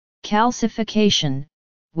Calcification,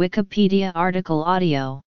 Wikipedia article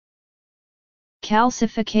audio.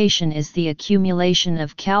 Calcification is the accumulation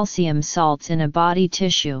of calcium salts in a body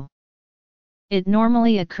tissue. It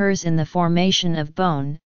normally occurs in the formation of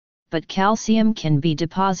bone, but calcium can be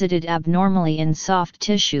deposited abnormally in soft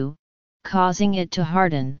tissue, causing it to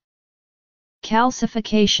harden.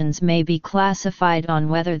 Calcifications may be classified on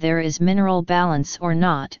whether there is mineral balance or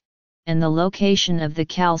not, and the location of the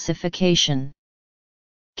calcification.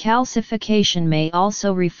 Calcification may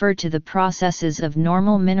also refer to the processes of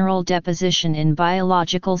normal mineral deposition in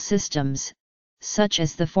biological systems, such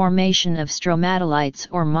as the formation of stromatolites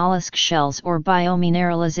or mollusk shells or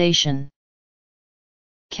biomineralization.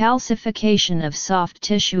 Calcification of soft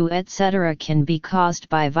tissue etc. can be caused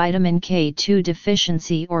by vitamin K2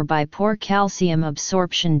 deficiency or by poor calcium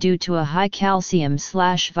absorption due to a high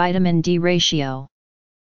calcium/vitamin D ratio.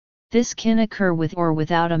 This can occur with or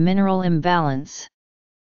without a mineral imbalance.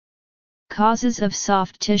 Causes of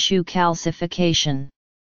soft tissue calcification.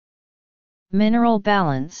 Mineral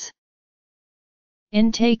balance.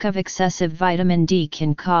 Intake of excessive vitamin D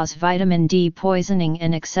can cause vitamin D poisoning,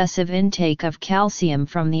 and excessive intake of calcium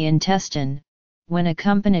from the intestine, when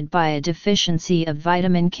accompanied by a deficiency of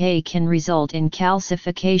vitamin K, can result in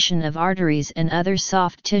calcification of arteries and other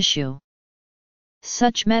soft tissue.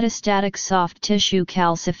 Such metastatic soft tissue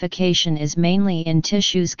calcification is mainly in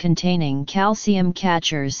tissues containing calcium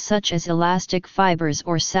catchers such as elastic fibers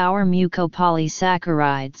or sour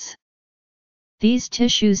mucopolysaccharides. These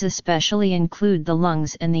tissues especially include the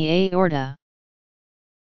lungs and the aorta.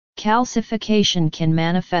 Calcification can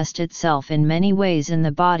manifest itself in many ways in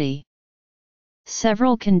the body.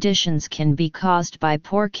 Several conditions can be caused by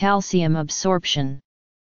poor calcium absorption.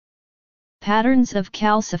 Patterns of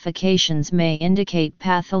calcifications may indicate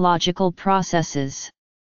pathological processes.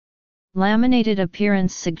 Laminated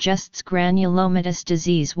appearance suggests granulomatous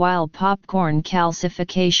disease, while popcorn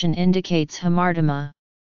calcification indicates hamartoma.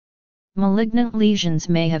 Malignant lesions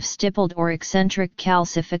may have stippled or eccentric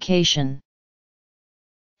calcification.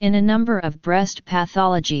 In a number of breast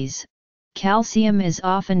pathologies, calcium is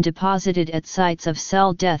often deposited at sites of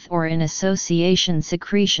cell death or in association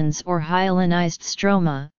secretions or hyalinized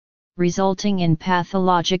stroma, resulting in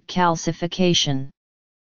pathologic calcification.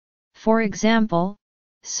 For example,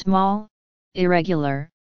 small, irregular,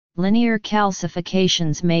 linear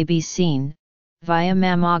calcifications may be seen, via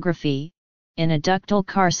mammography, in a ductal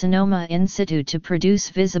carcinoma in situ to produce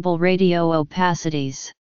visible radio-opacities.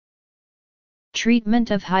 Treatment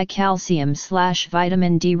of high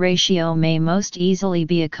calcium/vitamin D ratio may most easily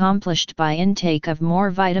be accomplished by intake of more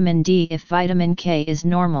vitamin D if vitamin K is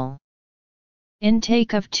normal.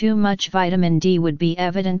 Intake of too much vitamin D would be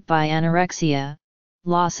evident by anorexia,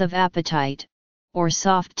 loss of appetite, or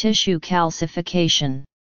soft tissue calcification.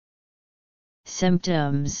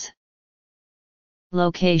 Symptoms.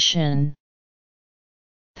 Location.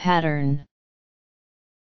 Pattern.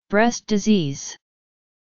 Breast disease.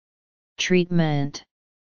 Treatment.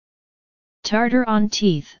 Tartar on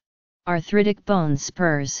teeth, arthritic bone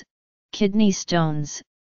spurs, kidney stones,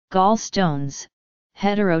 gallstones,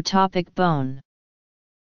 heterotopic bone.